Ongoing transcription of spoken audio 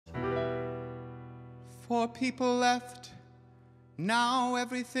4 people left, now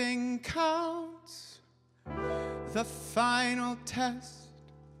everything counts. The final test,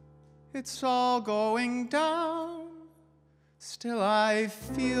 it's all going down. Still I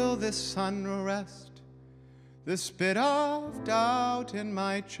feel this unrest, this bit of doubt in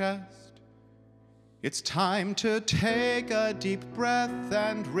my chest. It's time to take a deep breath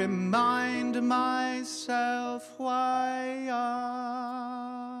and remind myself why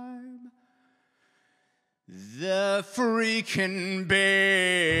I'm the freaking best.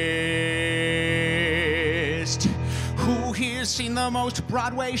 Who here's seen the most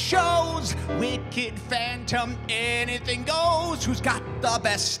Broadway shows? Wicked, Phantom, anything goes. Who's got the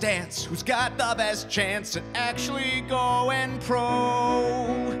best stance? Who's got the best chance at actually going pro?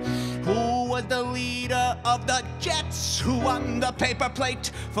 Who was the leader of the Jets? Who won the paper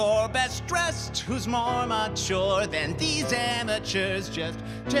plate for best dressed? Who's more mature than these amateurs? Just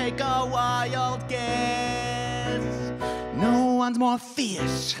take a wild guess. No one's more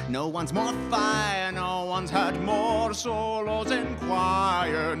fierce, no one's more fire, no one's had more solos in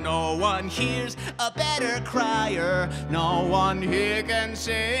choir, no one here's a better crier, no one here can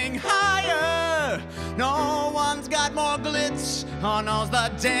sing higher, no one's got more glitz or knows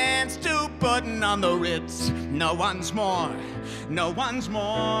the dance to putting on the Ritz, no one's more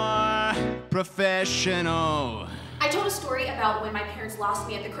professional. I told a story about when my parents lost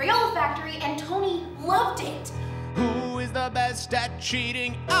me at the Crayola factory and Tony loved it. Who is the best at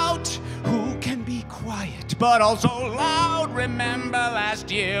cheating out? Who can be quiet but also loud? Remember last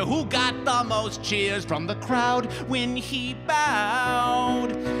year who got the most cheers from the crowd when he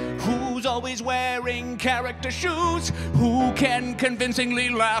bowed? Who's always wearing character shoes? Who can convincingly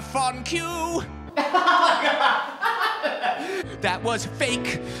laugh on cue? That was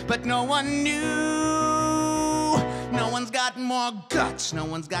fake, but no one knew. No one's got more guts, no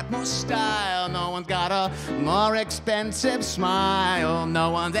one's got more style, no one's got a more expensive smile, no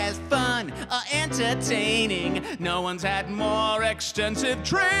one's as fun or entertaining, no one's had more extensive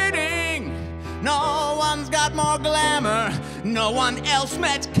training, no one's got more glamour, no one else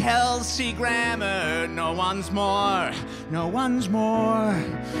met Kelsey Grammer, no one's more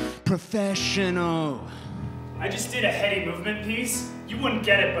professional. I just did a heady movement piece. You wouldn't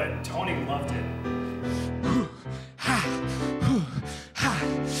get it, but Tony loved it.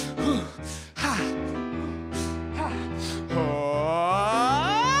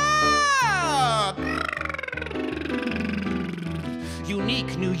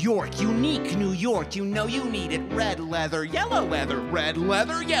 Unique New York, unique New York, you know you need it. Red leather, yellow leather, red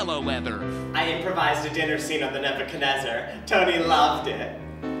leather, yellow leather. I improvised a dinner scene on the Nebuchadnezzar. Tony loved it.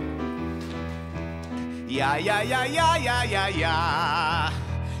 Yeah, yeah, yeah, yeah, yeah, yeah, yeah.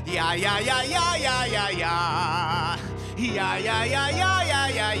 Yeah, yeah, yeah, yeah, yeah, yeah, yeah. Yeah, yeah, yeah, yeah, yeah,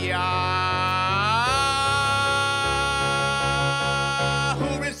 yeah, yeah.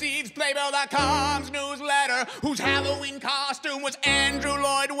 Who receives Playbill.com's newsletter? Whose Halloween costume was Andrew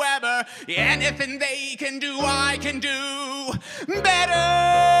Lloyd Webber? Anything they can do, I can do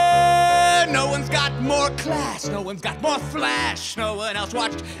better. No one's got more class, no one's got more flash. No one else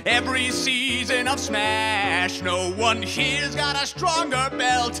watched every season of Smash. No one here's got a stronger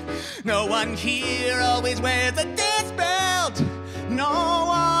belt. No one here always wears a dance belt. No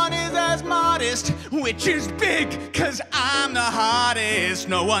one is as modest, which is big, 'cause I'm the hottest.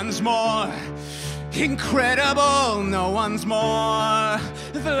 No one's more incredible, no one's more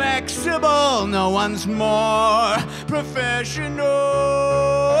flexible, no one's more professional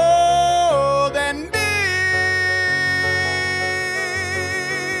than me.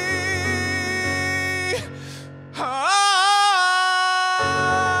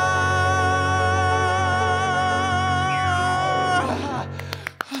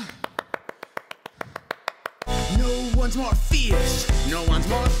 No one's more fierce, no one's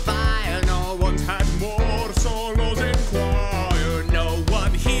more fire, no one's had more soul